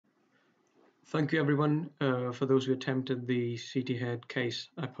Thank you everyone for those who attempted the CT head case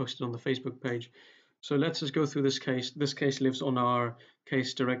I posted on the Facebook page. So let's just go through this case. This case lives on our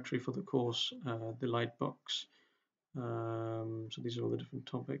case directory for the course, the Lightbox. So these are all the different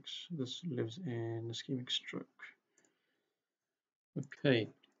topics. This lives in ischemic stroke. Okay,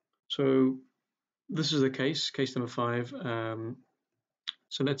 so this is the case number 5.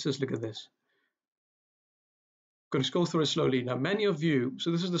 So let's just look at this. I'm going to scroll through it slowly. Now, many of you,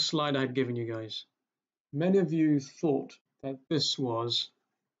 so this is the slide I had given you guys. Many of you thought that this was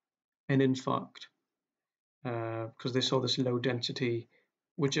an infarct because they saw this low density,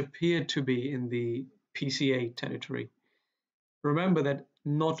 which appeared to be in the PCA territory. Remember that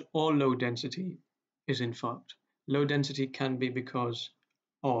not all low density is infarct. Low density can be because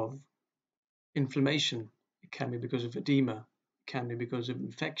of inflammation, it can be because of edema, it can be because of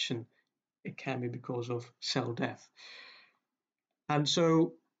infection, it can be because of cell death. And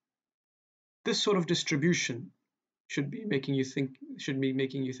so this sort of distribution should be making you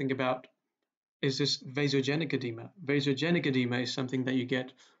think about, is this vasogenic edema? Vasogenic edema is something that you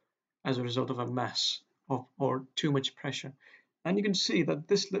get as a result of a mass or too much pressure. And you can see that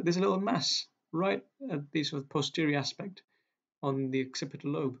there's a little mass right at the sort of posterior aspect on the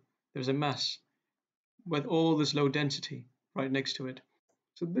occipital lobe. There's a mass with all this low density right next to it.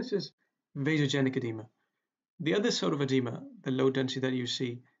 So this is vasogenic edema. The other sort of edema, the low density that you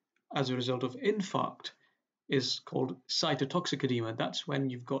see as a result of infarct, is called cytotoxic edema. That's when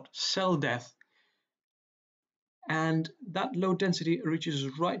you've got cell death, and that low density reaches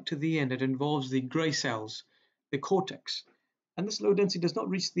right to the end. It involves the gray cells, the cortex, and this low density does not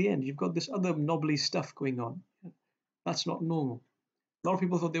reach the end. You've got this other knobbly stuff going on. That's not normal. A lot of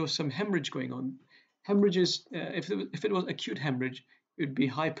people thought there was some hemorrhage going on. Hemorrhages, if it was acute hemorrhage, it would be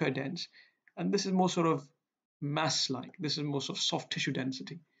hyperdense, and this is more sort of mass-like. This is more sort of soft tissue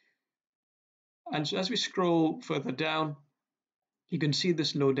density. And so as we scroll further down, you can see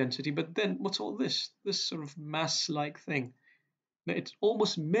this low density, but then what's all this? This sort of mass-like thing. Now, it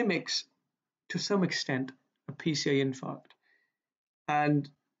almost mimics, to some extent, a PCA infarct. And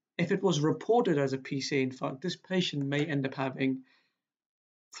if it was reported as a PCA infarct, this patient may end up having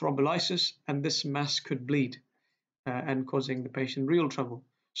thrombolysis, and this mass could bleed and causing the patient real trouble.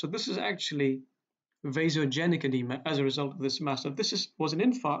 So this is actually vasogenic edema as a result of this mass. If this was an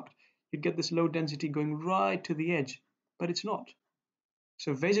infarct, you'd get this low density going right to the edge, but it's not.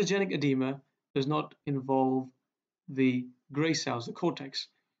 So vasogenic edema does not involve the gray cells, the cortex,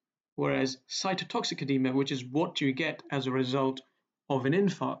 whereas cytotoxic edema, which is what you get as a result of an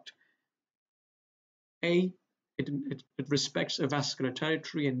infarct, A, it respects a vascular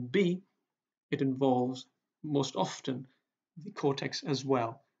territory, and B, it involves most often the cortex as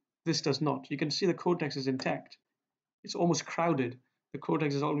well. This does not. You can see the cortex is intact. It's almost crowded. The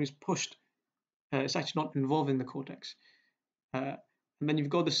cortex is always pushed. It's actually not involving the cortex. And then you've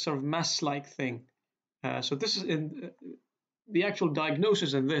got this sort of mass-like thing. So this is the actual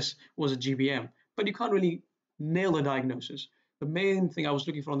diagnosis in this was a GBM, but you can't really nail the diagnosis. The main thing I was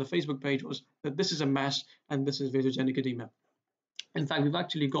looking for on the Facebook page was that this is a mass and this is vasogenic edema. In fact, we've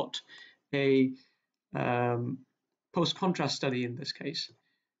actually got a post-contrast study in this case.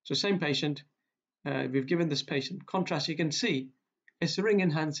 So same patient, we've given this patient contrast. You can see it's a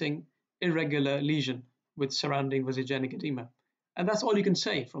ring-enhancing irregular lesion with surrounding vasogenic edema. And that's all you can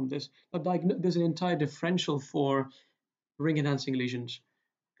say from this. There's an entire differential for ring-enhancing lesions.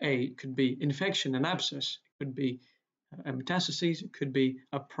 It could be infection, an abscess, it could be a metastases, it could be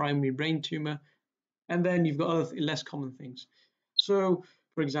a primary brain tumor, and then you've got other less common things. So,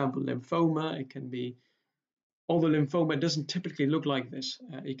 for example, lymphoma, it can be, although lymphoma doesn't typically look like this,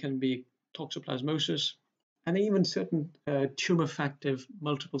 it can be toxoplasmosis, and even certain tumor-factive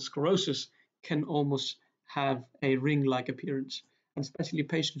multiple sclerosis can almost have a ring-like appearance, and especially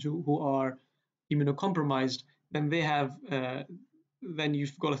patients who are immunocompromised, then they have, then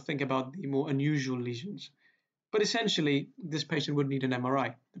you've got to think about the more unusual lesions. But essentially, this patient would need an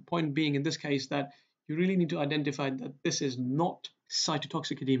MRI. The point being in this case that you really need to identify that this is not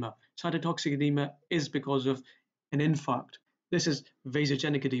cytotoxic edema. Cytotoxic edema is because of an infarct. This is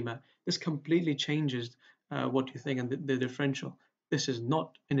vasogenic edema. This completely changes what you think and the differential. This is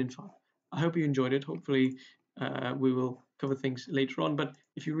not an infarct. I hope you enjoyed it. Hopefully, we will cover things later on. But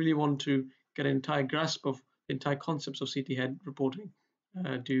if you really want to get an entire grasp of the entire concepts of CT head reporting,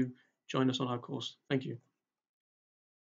 do join us on our course. Thank you.